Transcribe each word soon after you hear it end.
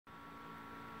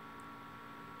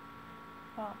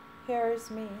Here's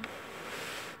me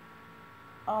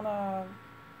on a.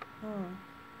 Hmm.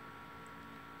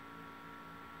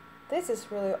 This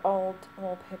is really old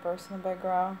wallpapers in the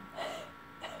background.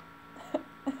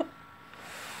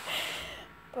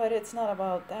 But it's not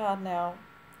about that now.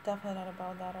 Definitely not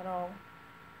about that at all.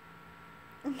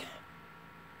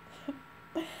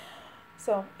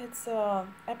 So it's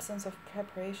absence of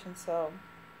preparation. So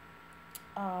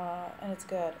and it's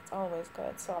good. It's always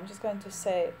good. So I'm just going to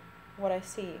say what I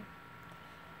see,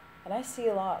 and I see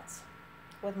a lot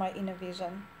with my inner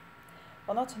vision.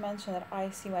 Well, not to mention that I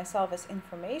see myself as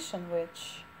information,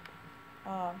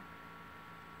 uh,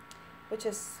 which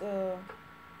is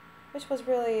which was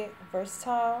really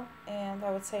versatile, and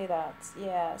I would say that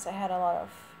yes, I had a lot of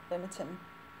limiting,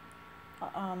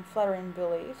 flattering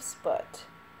beliefs, but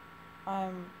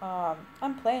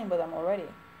I'm playing with them already.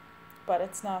 But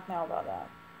it's not now about that.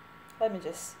 Let me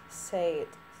just say it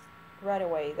right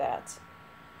away that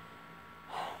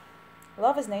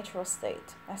love is natural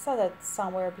state. I said that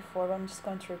somewhere before, but I'm just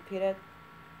going to repeat it.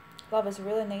 Love is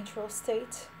really natural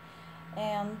state,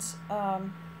 and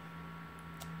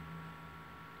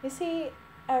you see,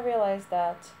 I realized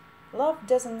that love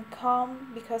doesn't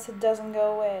come because it doesn't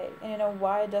go away. And you know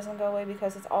why it doesn't go away?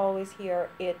 Because it's always here.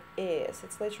 It is.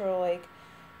 It's literally like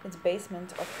it's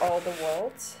basement of all the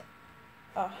worlds.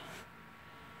 Uh,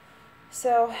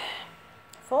 so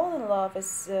falling in love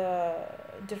is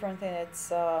different thing.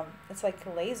 It's like a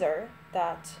laser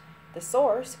that the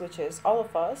source, which is all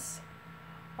of us,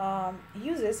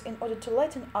 uses in order to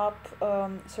lighten up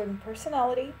certain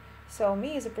personality. So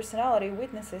me as a personality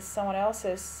witnesses someone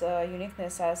else's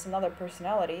uniqueness as another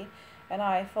personality, and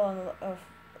I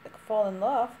fall in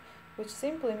love, which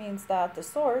simply means that the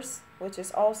source, which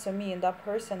is also me and that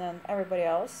person and everybody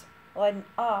else, lighten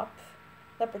up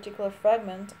that particular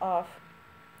fragment of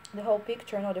the whole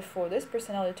picture in order for this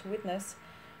personality to witness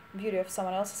beauty of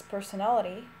someone else's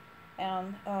personality,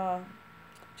 and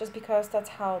just because that's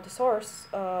how the source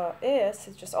it's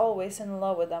just always in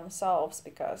love with themselves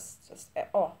because just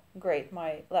oh great,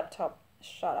 my laptop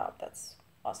shut up, that's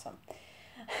awesome.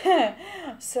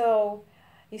 So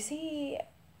you see,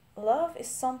 love is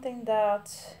something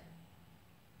that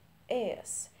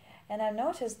is, and I've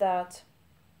noticed that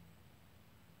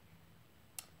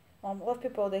a lot of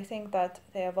people, they think that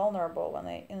they are vulnerable when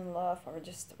they in love or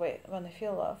just wait when they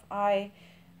feel love. I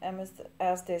am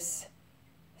as this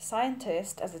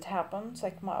scientist, as it happens,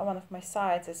 like one of my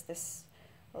sides is this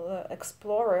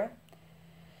explorer.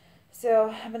 So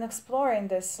I've been exploring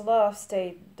this love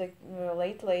state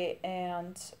lately,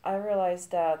 and I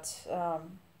realized that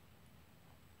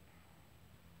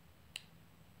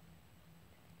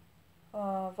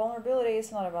vulnerability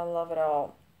is not about love at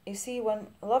all. You see, when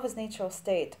love is natural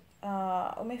state,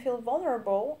 we may feel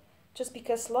vulnerable just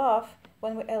because love,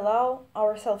 when we allow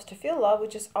ourselves to feel love,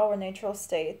 which is our natural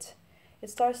state, it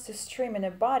starts to stream in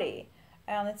the body,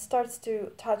 and it starts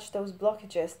to touch those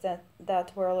blockages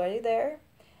that were already there.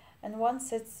 And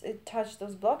once it touched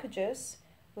those blockages,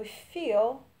 we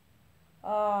feel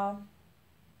uh,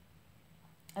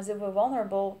 as if we're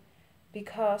vulnerable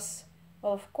because,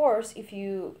 well, of course, if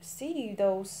you see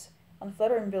those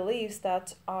unflattering beliefs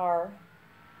that are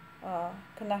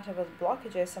connected with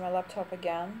blockages, and my laptop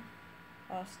again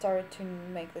started to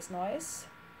make this noise.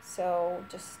 So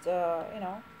just,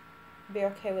 be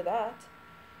okay with that.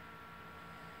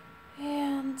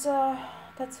 And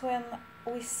that's when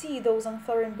we see those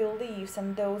unflattering beliefs,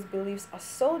 and those beliefs are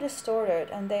so distorted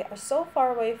and they are so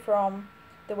far away from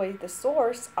the way the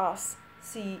source us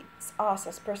sees us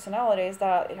as personalities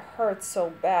that it hurts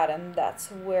so bad, and that's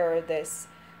where this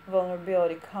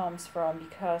vulnerability comes from,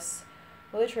 because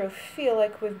we literally feel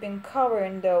like we've been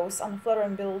covering those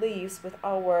unflattering beliefs with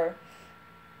our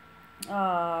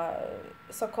uh,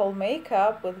 so-called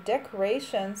makeup, with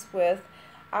decorations, with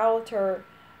outer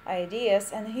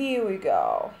ideas, and here we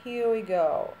go,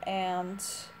 and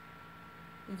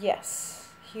yes,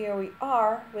 here we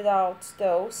are without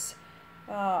those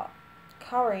uh,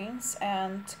 coverings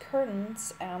and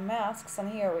curtains and masks,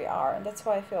 and here we are, and that's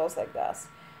why it feels like that.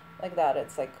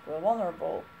 It's like we're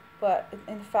vulnerable, but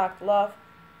in fact, love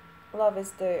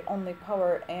is the only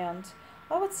power, and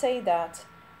I would say that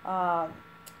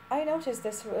I noticed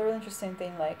this really interesting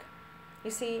thing. Like,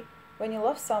 you see, when you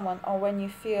love someone or when you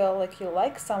feel like you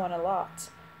like someone a lot,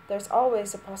 there's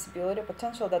always a possibility, a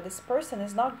potential that this person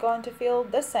is not going to feel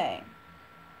the same.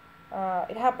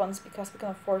 It happens because we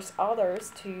can force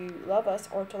others to love us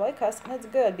or to like us, and it's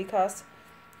good because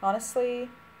honestly,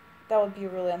 that would be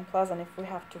really unpleasant if we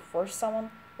have to force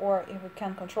someone or if we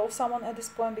can control someone at this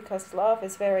point, because love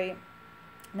is very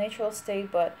natural state,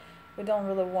 but we don't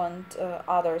really want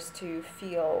others to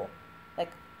feel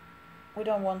like we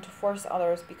don't want to force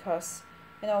others because,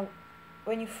 you know,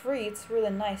 when you're free, it's really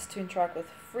nice to interact with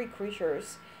free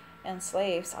creatures, and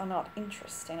slaves are not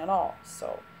interesting at all.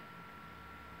 So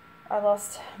I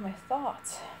lost my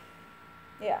thoughts.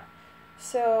 Yeah.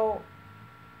 So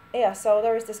yeah, so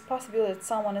there is this possibility that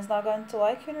someone is not going to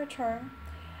like you in return,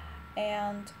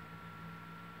 and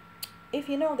if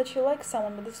you know that you like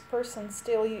someone but this person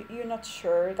still you're not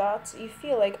sure, that you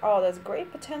feel like, oh, there's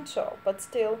great potential, but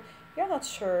still you're not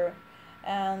sure,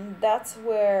 and that's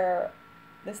where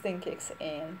this thing kicks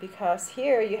in, because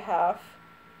here you have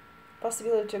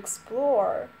possibility to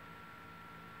explore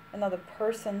another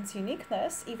person's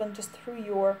uniqueness, even just through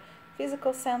your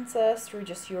physical senses, through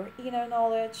just your inner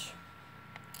knowledge.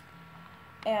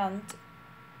 And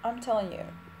I'm telling you,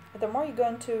 the more you're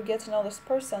going to get to know this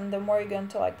person, the more you're going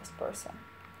to like this person.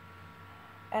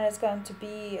 And it's going to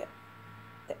be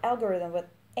the algorithm with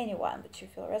anyone that you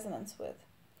feel resonance with.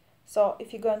 So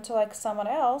if you're going to like someone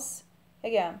else,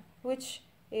 again, which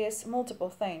is multiple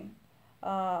thing,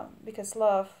 because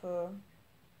love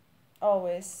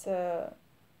always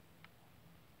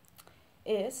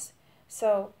is.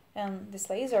 So, and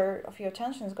this laser of your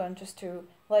attention is going just to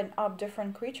light up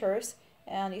different creatures.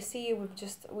 And you see,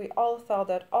 we all thought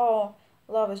that, oh,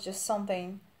 love is just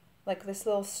something like this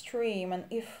little stream, and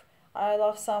if I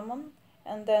love someone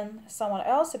and then someone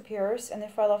else appears, and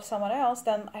if I love someone else,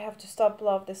 then I have to stop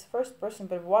love this first person.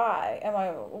 But why?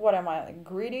 What am I, like,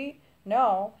 greedy?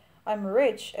 No, I'm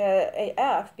rich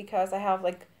AF, because I have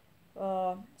like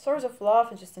source of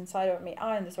love is just inside of me.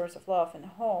 I am the source of love, and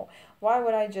why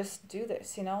would I just do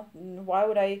this? Why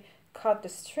would I cut the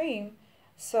stream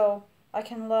so I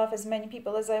can love as many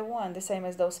people as I want, the same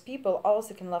as those people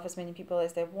also can love as many people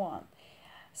as they want.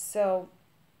 So,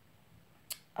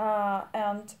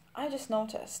 and I just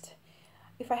noticed,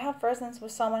 if I have resonance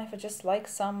with someone, if I just like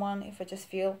someone, if I just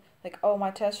feel like, oh, my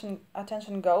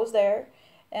attention goes there,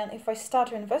 and if I start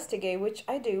to investigate, which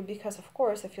I do, because of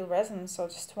course I feel resonance, so I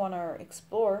just want to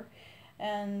explore,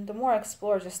 and the more I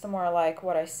explore, just the more I like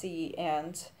what I see.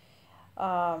 And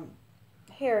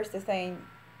here's the thing,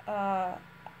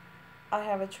 I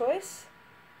have a choice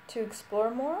to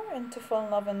explore more and to fall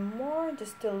in love and more,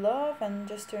 just to love and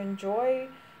just to enjoy,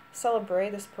 celebrate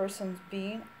this person's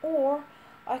being, or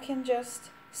I can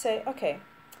just say, okay,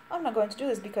 I'm not going to do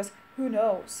this because who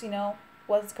knows,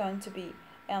 what it's going to be.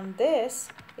 And this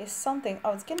is something,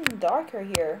 oh, it's getting darker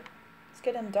here. It's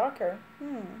getting darker.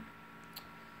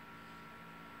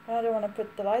 I don't want to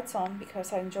put the lights on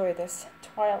because I enjoy this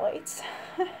twilight.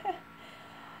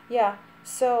 Yeah,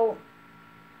 so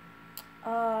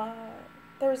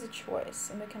there's a choice,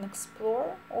 and we can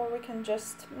explore, or we can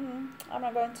just, I'm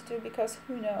not going to do because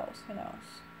who knows.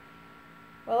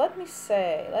 Well, let me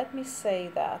say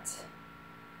that,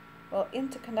 well,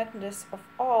 interconnectedness of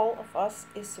all of us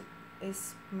is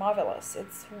marvelous.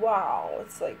 It's wow.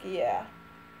 It's like, yeah,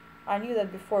 I knew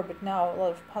that before, but now a lot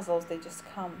of puzzles, they just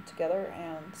come together,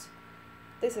 and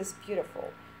this is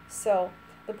beautiful. So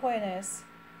the point is,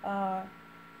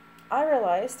 I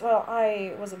realized, well,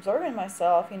 I was observing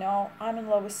myself, I'm in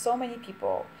love with so many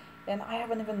people, and I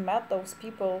haven't even met those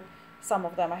people. Some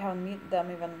of them, I haven't met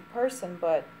them even in person,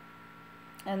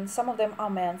 and some of them are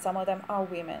men, some of them are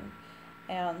women.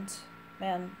 And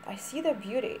man, I see their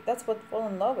beauty. That's what fall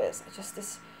in love is.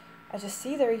 I just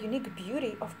see their unique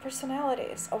beauty of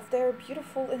personalities, of their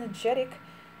beautiful, energetic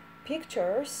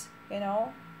pictures,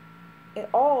 It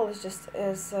all is just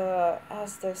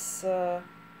has this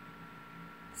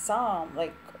some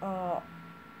like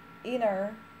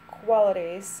inner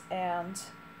qualities, and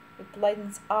it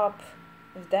lightens up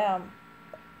with them.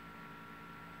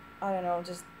 I don't know,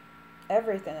 just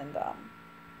everything in them.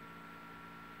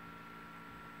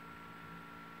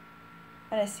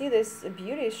 And I see this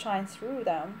beauty shine through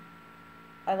them.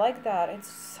 I like that. It's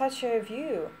such a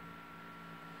view.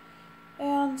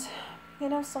 And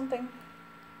something,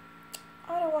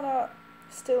 I don't want to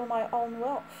steal my own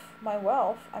wealth. My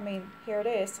wealth, I mean, here it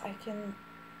is.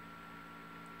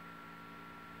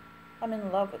 I'm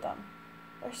in love with them.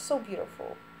 They're so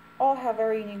beautiful. All have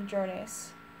very unique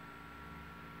journeys.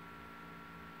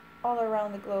 All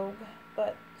around the globe,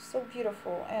 but so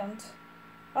beautiful. And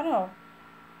I don't know.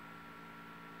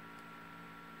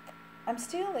 I'm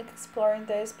still like exploring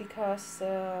this because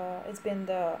it's been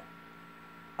the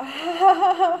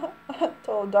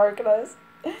total darkness.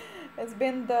 It's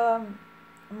been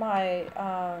my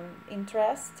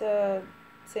interest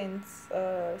since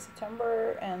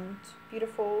September, and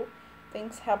beautiful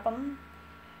things happen.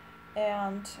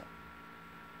 And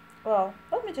well,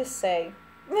 let me just say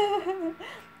that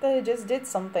I just did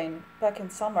something back in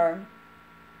summer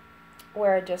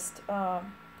where I just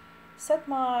set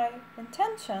my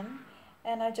intention,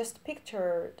 and I just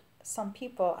pictured some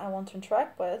people I want to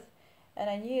interact with, and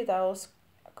I knew those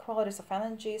qualities of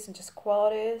energies and just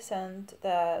qualities and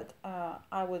that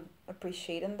I would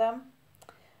appreciate in them.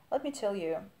 Let me tell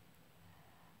you,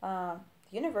 the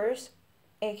universe,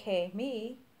 aka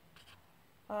me,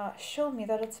 showed me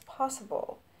that it's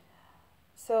possible.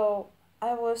 So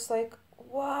I was like,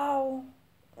 wow,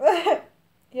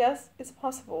 yes, it's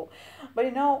possible.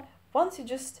 But once you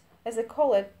just, as I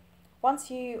call it, once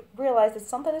you realize that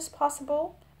something is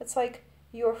possible, it's like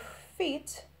your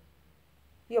feet,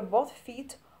 your both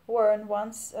feet were in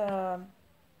one's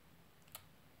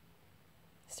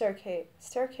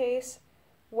staircase,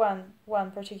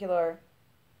 one particular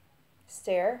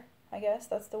stair, I guess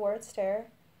that's the word, stair,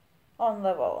 on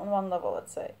one level,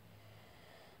 let's say.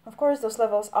 Of course, those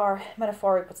levels are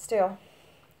metaphoric, but still,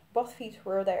 both feet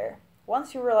were there.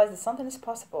 Once you realize that something is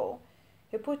possible,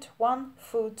 you put one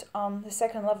foot on the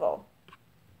second level,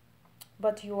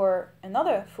 but your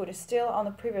another foot is still on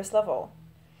the previous level.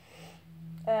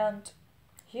 And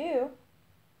you,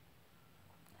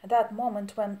 at that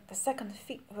moment when the second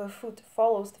foot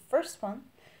follows the first one,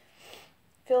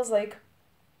 feels like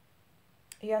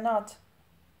you're not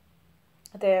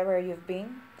there where you've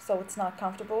been, so it's not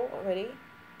comfortable already,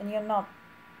 and you're not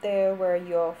there where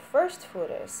your first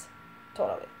foot is,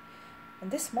 totally.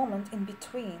 And this moment in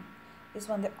between is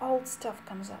when the old stuff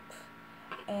comes up.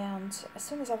 And as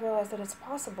soon as I realized that it's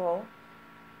possible,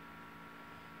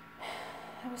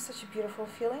 it was such a beautiful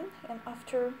feeling. And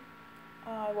after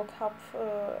I woke up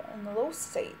in a low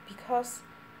state, because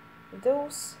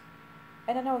those,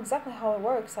 and I know exactly how it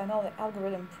works, I know the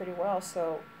algorithm pretty well,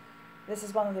 so this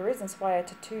is one of the reasons why I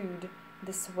tattooed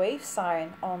this wave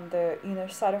sign on the inner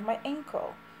side of my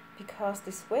ankle, because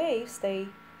these waves, they,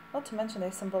 not to mention they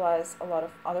symbolize a lot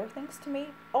of other things to me,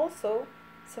 also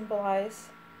symbolize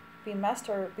being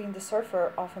the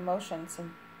surfer of emotions,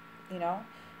 and you know,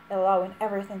 allowing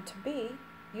everything to be,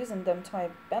 using them to my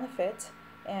benefit,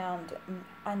 and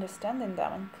understanding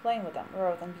them and playing with them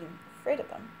rather than being afraid of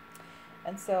them.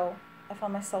 And so I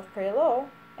found myself pretty low,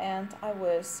 and I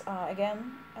was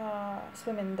again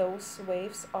swimming those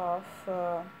waves of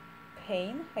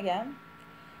pain again.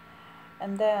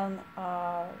 And then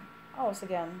I was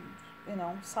again,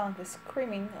 silently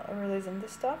screaming, releasing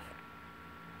this stuff.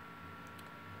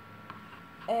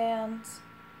 And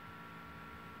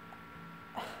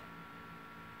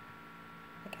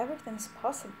like everything's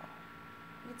possible.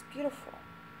 It's beautiful.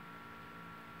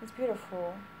 It's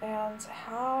beautiful. And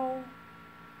how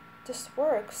this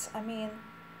works, I mean,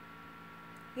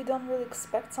 you don't really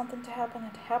expect something to happen,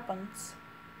 it happens.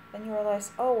 Then you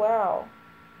realize, oh wow,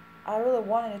 I really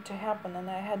wanted it to happen and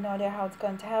I had no idea how it's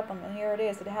going to happen, and here it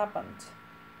is, it happened.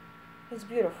 It's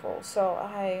beautiful. So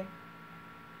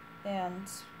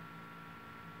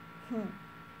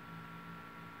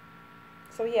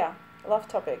so yeah, love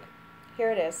topic.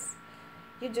 Here it is.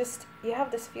 You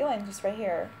have this feeling just right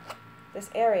here, this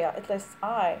area, at least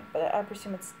but I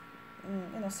presume it's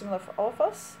similar for all of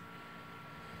us.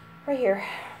 Right here,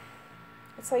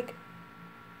 it's like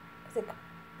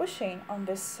pushing on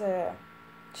this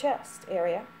chest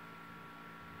area.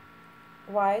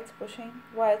 Why it's pushing?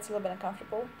 Why it's a little bit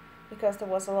uncomfortable? Because there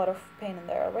was a lot of pain in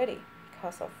there already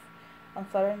because of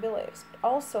unflattering beliefs. But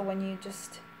also when you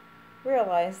just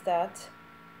realize that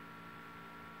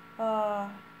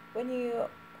when you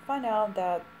find out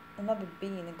that another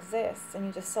being exists and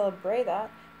you just celebrate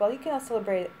that, well, you cannot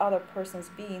celebrate other person's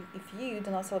being if you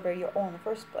do not celebrate your own in the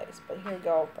first place. But here you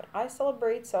go. But I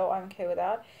celebrate, so I'm okay with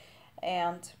that.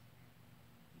 And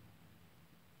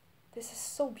this is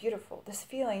so beautiful. This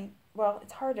feeling, well,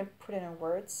 it's hard to put it in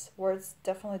words. Words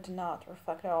definitely do not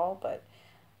reflect at all, but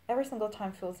every single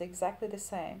time feels exactly the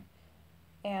same.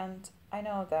 And I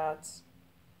know that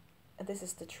this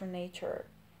is the true nature.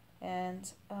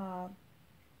 And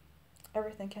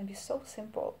everything can be so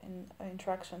simple in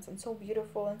interactions and so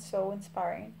beautiful and so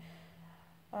inspiring.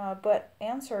 But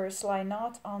answers lie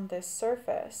not on the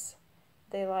surface,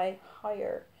 they lie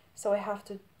higher. So I have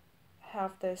to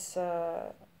have this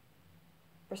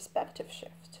perspective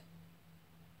shift.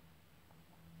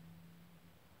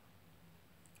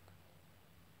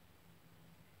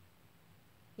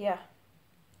 Yeah,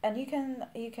 and you can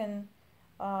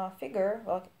figure,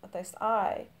 well, at least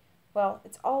well,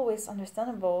 it's always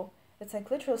understandable. It's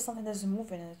like literally something that's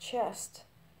moving in the chest.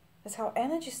 That's how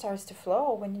energy starts to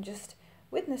flow when you just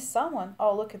witness someone.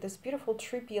 Oh, look at this beautiful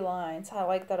trippy lines. I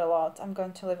like that a lot. I'm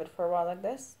going to leave it for a while like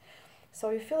this. So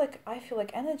I feel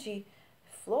like energy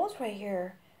flows right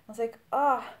here. I was like,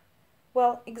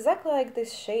 well, exactly like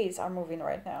these shades are moving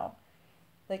right now.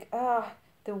 Like,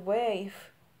 the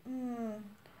wave.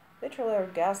 literally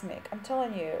orgasmic. I'm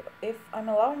telling you, if I'm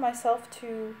allowing myself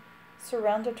to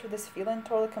surrender to this feeling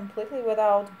totally completely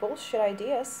without bullshit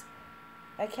ideas,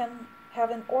 I can have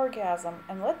an orgasm.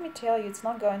 And let me tell you, it's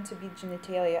not going to be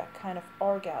genitalia kind of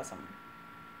orgasm.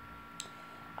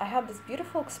 I had this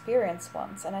beautiful experience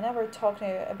once, and I never talked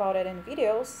about it in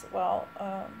videos, well,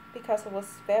 because it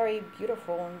was very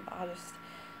beautiful, and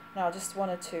I just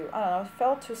wanted to, I don't know, it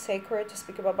felt too sacred to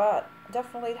speak about, but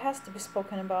definitely it has to be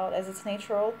spoken about as it's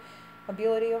natural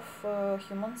ability of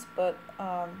humans, but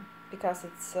because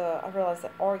I realized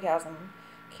that orgasm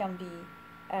can be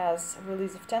as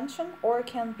release of tension or it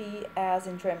can be as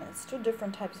enjoyment. It's two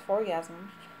different types of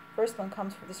orgasm. First one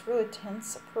comes from this really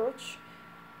tense approach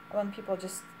when people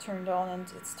just turned on,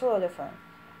 and it's totally different.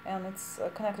 And it's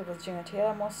connected with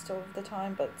genitalia most of the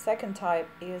time, but second type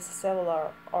is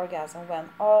cellular orgasm, when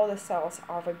all the cells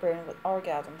are vibrating with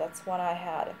orgasm. That's what I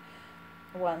had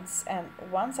once, and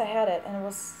once I had it, and it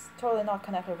was totally not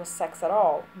connected with sex at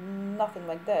all, nothing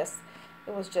like this.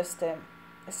 It was just an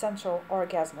essential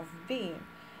orgasm of being.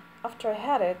 After I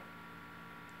had it,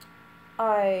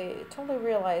 I totally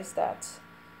realized that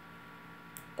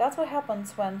that's what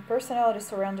happens when personality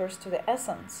surrenders to the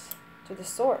essence, to the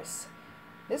source.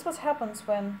 This what happens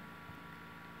when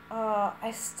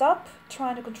I stop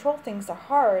trying to control things that are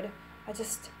hard.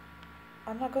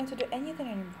 I'm not going to do anything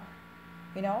anymore.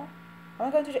 You know? I'm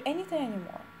not going to do anything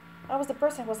anymore. I was the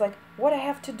person who was like, what I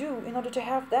have to do in order to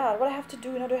have that, what I have to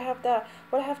do in order to have that,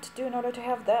 what I have to do in order to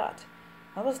have that.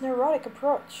 That was a neurotic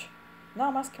approach. Now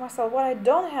I'm asking myself what I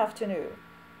don't have to do,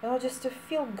 just to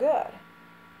feel good.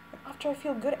 And after I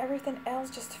feel good, everything else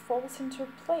just falls into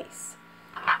place.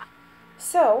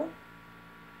 So,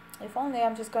 if only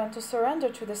I'm just going to surrender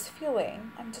to this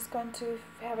feeling, I'm just going to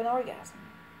have an orgasm.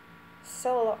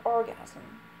 Cellular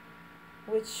orgasm.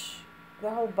 Which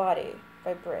the whole body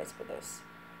vibrates with this.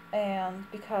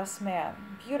 And because,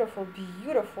 man, beautiful,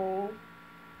 beautiful,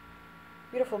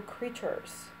 beautiful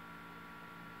creatures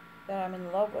that I'm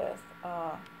in love with.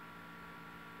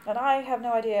 And I have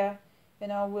no idea,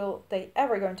 will they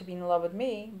ever going to be in love with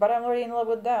me, but I'm already in love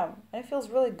with them. And it feels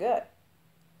really good.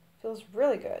 It feels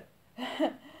really good.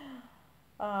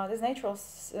 This natural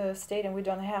state, and we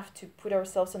don't have to put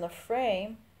ourselves in a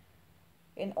frame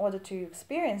in order to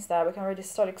experience that. We can already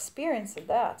start experiencing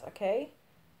that, okay?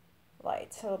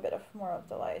 Light, a little bit of more of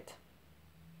the light.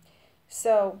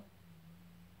 So,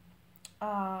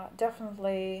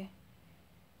 definitely,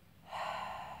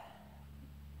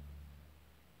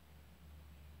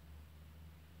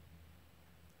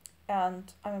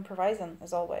 and I'm improvising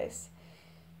as always.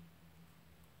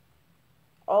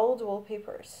 Old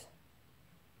wallpapers.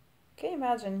 Can you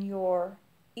imagine your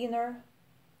inner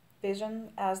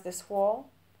vision as this wall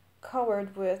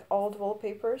covered with old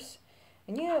wallpapers?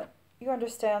 And you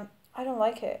understand, I don't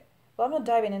like it. Well, I'm not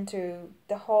diving into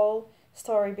the whole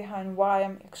story behind why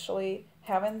I'm actually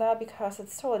having that, because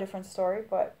it's still a different story,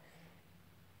 but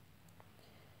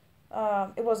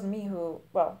it wasn't me who,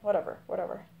 well, whatever.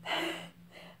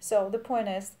 So the point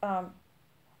is,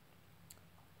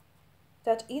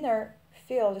 that inner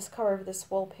field is covered with this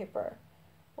wallpaper.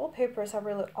 Wallpapers are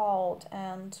really old,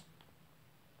 and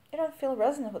you don't feel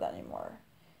resonant with that anymore.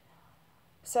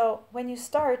 So when you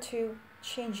start to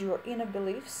change your inner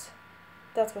beliefs,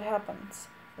 that's what happens.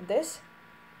 This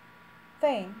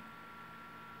thing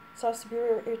starts to be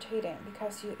irritating,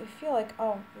 because you feel like,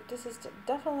 oh, this is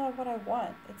definitely not what I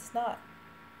want. It's not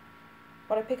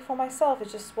what I picked for myself.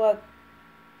 It's just what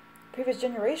previous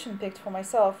generation picked for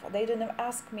myself. They didn't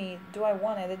ask me, do I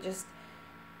want it? They just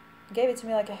gave it to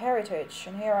me like a heritage,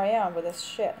 and here I am with this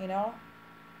shit,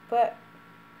 But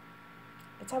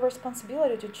it's our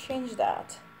responsibility to change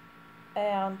that.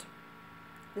 And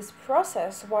this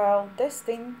process, while this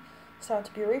thing starts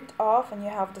to be ripped off and you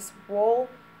have this wall,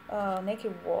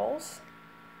 naked walls,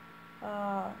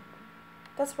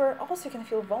 that's where also you can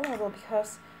feel vulnerable,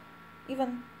 because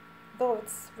even though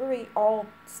it's very old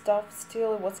stuff,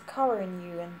 still what's covering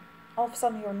you, and all of a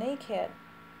sudden you're naked.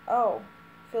 Oh,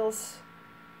 feels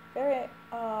very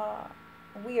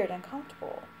weird and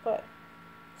uncomfortable. But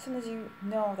as soon as you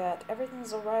know that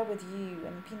everything's alright with you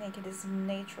and being naked is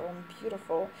natural and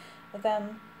beautiful,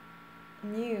 then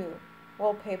new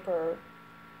wallpaper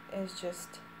is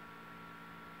just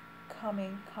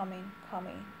coming,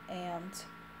 and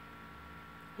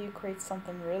you create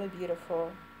something really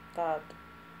beautiful that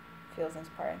feels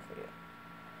inspiring for you.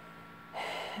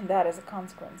 And that is a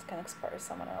consequence, can inspire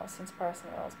someone else,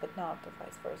 but not the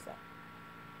vice versa.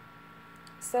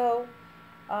 So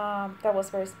that was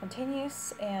very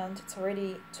spontaneous, and it's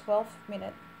already 20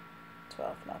 minutes.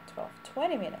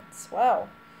 Wow.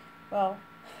 Well,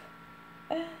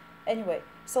 anyway,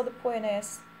 so the point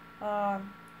is,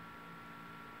 Um,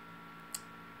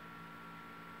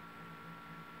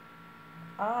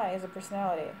 I, as a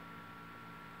personality,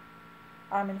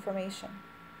 I'm information.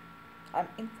 I'm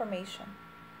information.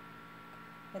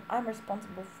 And I'm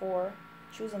responsible for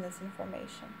choosing this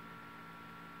information.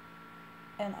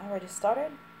 And I already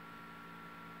started,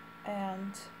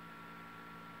 and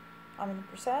I'm in the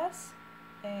process,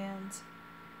 and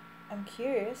I'm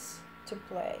curious to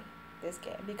play this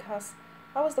game because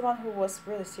I was the one who was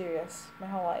really serious my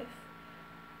whole life.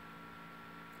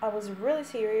 I was really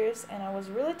serious and I was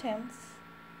really tense.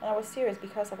 And I was serious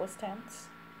because I was tense.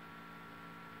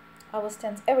 I was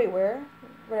tense everywhere.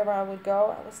 Wherever I would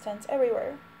go, I was tense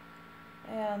everywhere.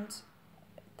 And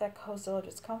that caused a lot of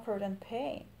discomfort and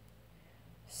pain.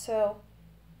 So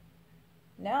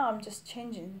now I'm just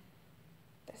changing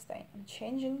this thing. I'm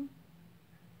changing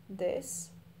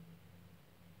this.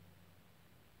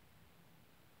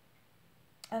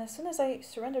 And as soon as I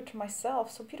surrendered to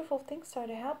myself, so beautiful things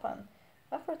started to happen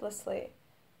effortlessly.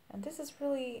 And this is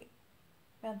really,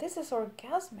 man, this is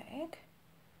orgasmic.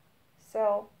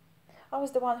 So I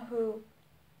was the one who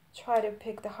tried to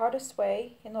pick the hardest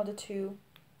way in order to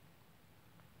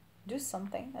do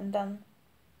something and then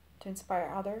to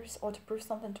inspire others or to prove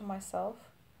something to myself.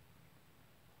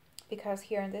 Because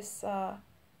here in this on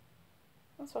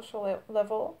social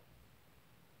level,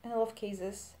 in a lot of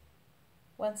cases,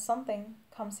 when something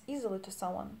comes easily to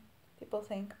someone, people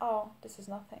think, oh, this is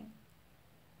nothing.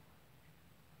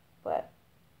 But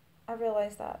I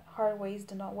realized that hard ways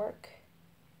do not work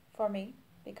for me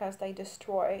because they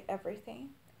destroy everything.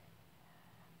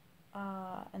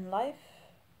 And life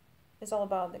is all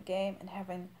about the game and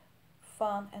having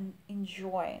fun and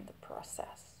enjoying the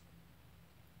process.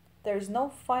 There is no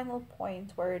final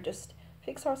point where we just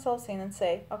fix ourselves in and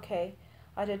say, okay,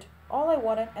 I did all I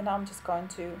wanted and I'm just going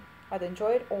to either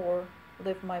enjoy it or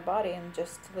live my body and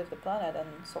just live the planet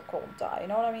and so-called die. You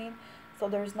know what I mean? So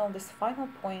there's no this final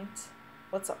point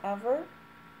whatsoever.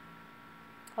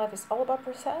 Life is all about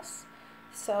process.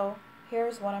 So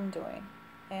here's what I'm doing.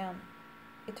 And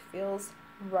it feels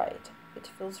right. It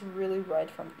feels really right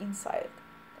from inside.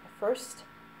 First,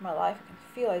 in my life, I can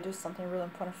feel I do something really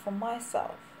important for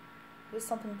myself. Do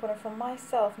something important for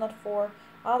myself, not for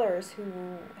others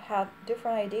who had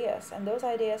different ideas. And those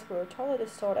ideas were totally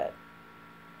distorted.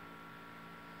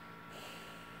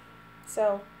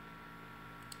 So,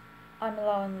 I'm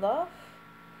allowing love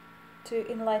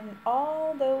to enlighten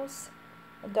all those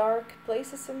dark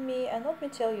places in me. And let me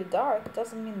tell you, dark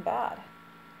doesn't mean bad.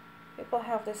 People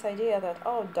have this idea that,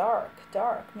 oh,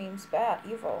 dark means bad,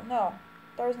 evil. No,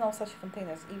 there is no such thing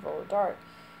as evil or dark.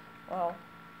 Well,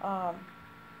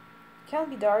 can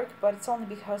be dark, but it's only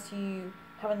because you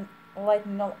haven't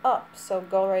lightened it up. So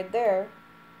go right there,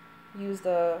 use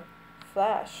the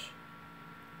flash,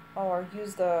 or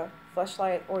use the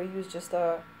flashlight, or use just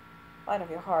the light of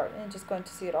your heart, and you're just going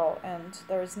to see it all. And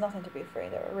there is nothing to be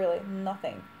afraid of, really,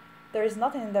 nothing. There is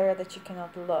nothing in there that you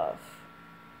cannot love.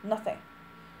 Nothing.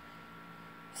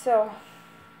 So,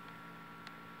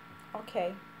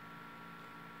 okay.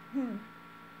 Know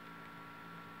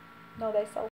thyself.